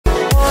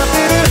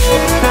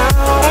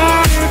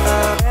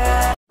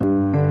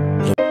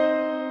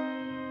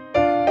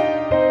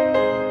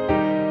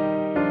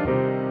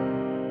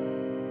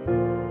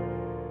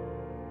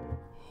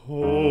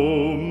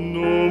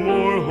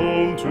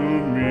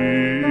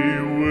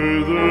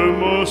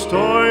dust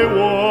I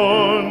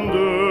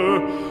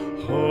wander,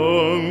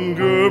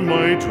 hunger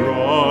my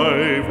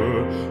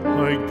driver,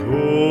 I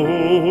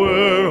go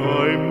where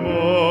I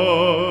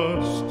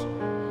must.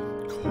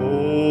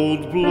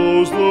 Cold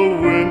blows the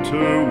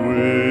winter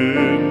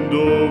wind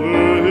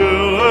over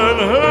hill and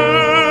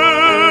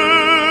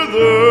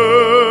heather,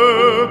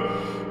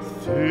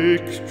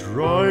 thick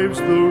drives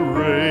the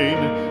rain,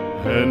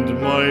 and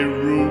my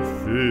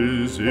roof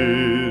is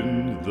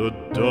in the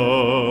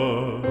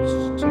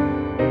dust.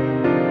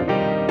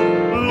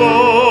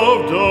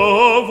 Loved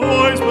of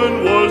wise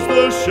men was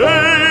the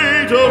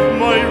shade of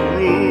my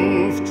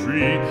roof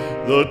tree,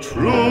 the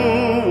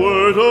true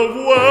word of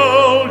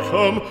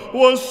welcome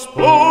was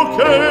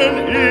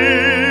spoken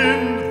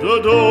in the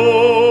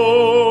door.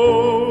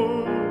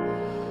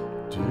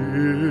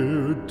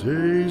 Dear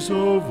days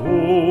of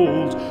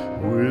old,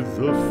 with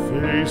the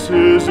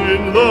faces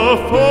in the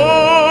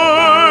firelight,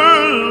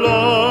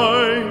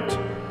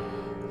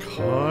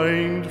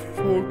 kind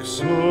folks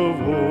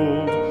of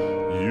old,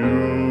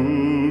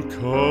 you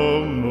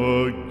come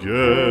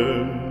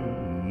again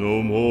no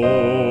more.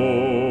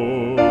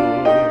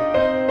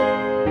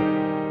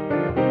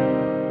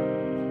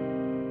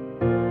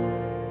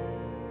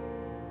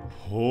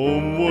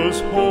 Home was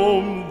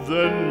home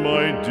then,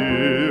 my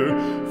dear,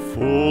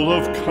 full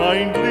of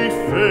kindly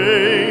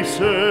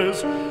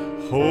faces.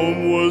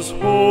 Home was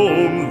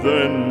home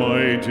then,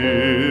 my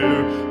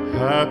dear,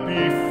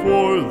 happy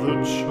for the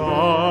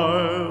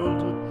child.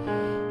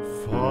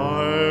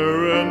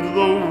 Fire and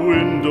the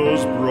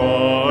windows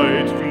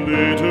bright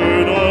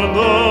glittered on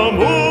the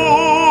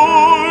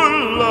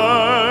moorland.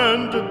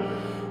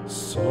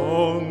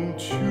 Song,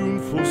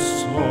 tuneful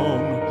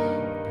song,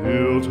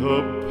 built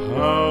a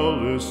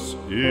palace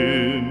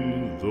in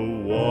the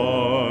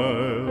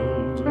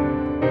wild.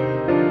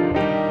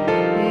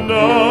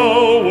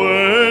 Now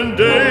when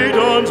day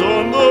dawns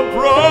on the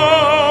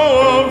brow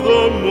of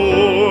the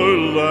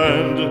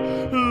moorland,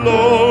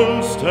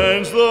 lone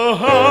stands the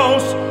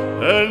house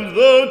and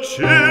the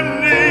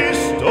chimney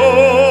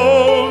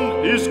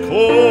stone is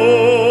cold.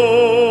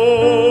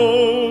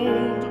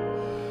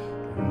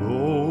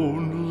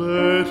 Lone,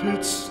 let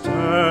it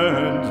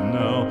stand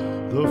now,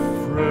 the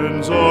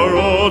friends are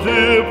all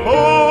departed.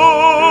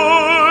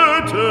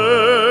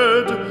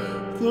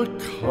 The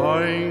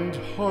kind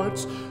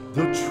hearts,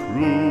 the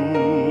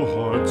true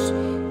hearts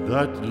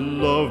that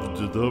loved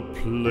the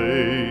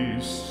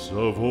place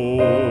of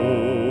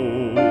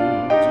old.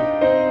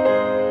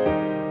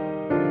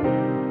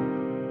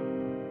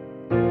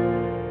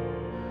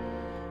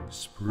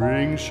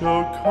 Spring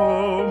shall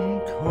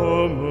come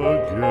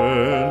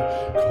again,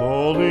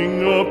 calling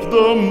up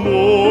the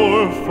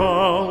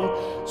moorfowl.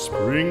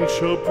 Spring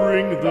shall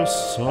bring the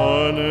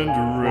sun and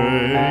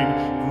rain,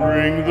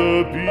 bring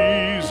the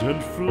bees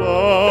and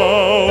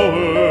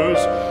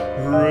flowers.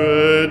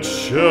 Red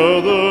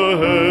shall the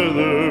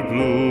heather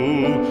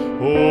bloom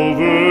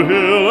over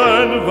hill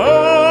and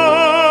valley.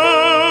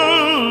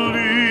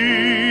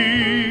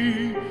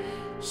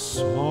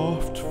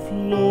 Soft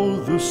flow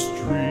the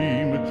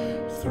stream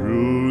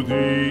through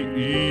the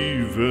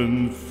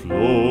even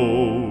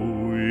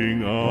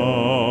flowing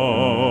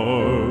hours.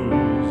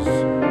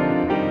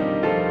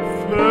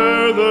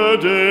 Fair the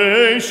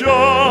day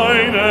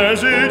shine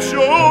as it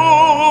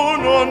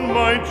shone on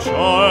my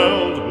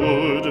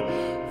childhood.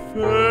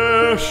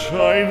 Fair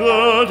shine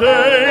the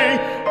day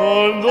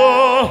on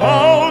the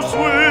house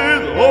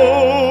with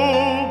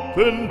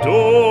open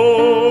door.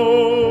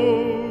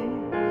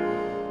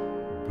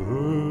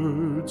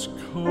 Birds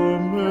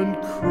come and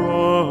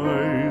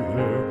cry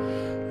there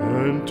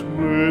and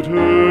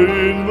twitter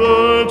in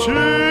the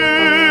chimney,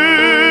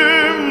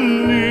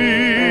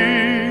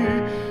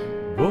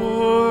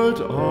 but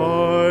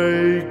I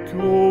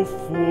go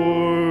forever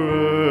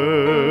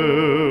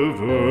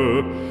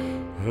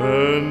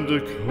and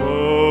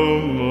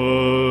come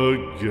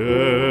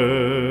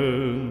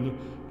again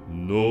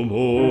no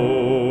more.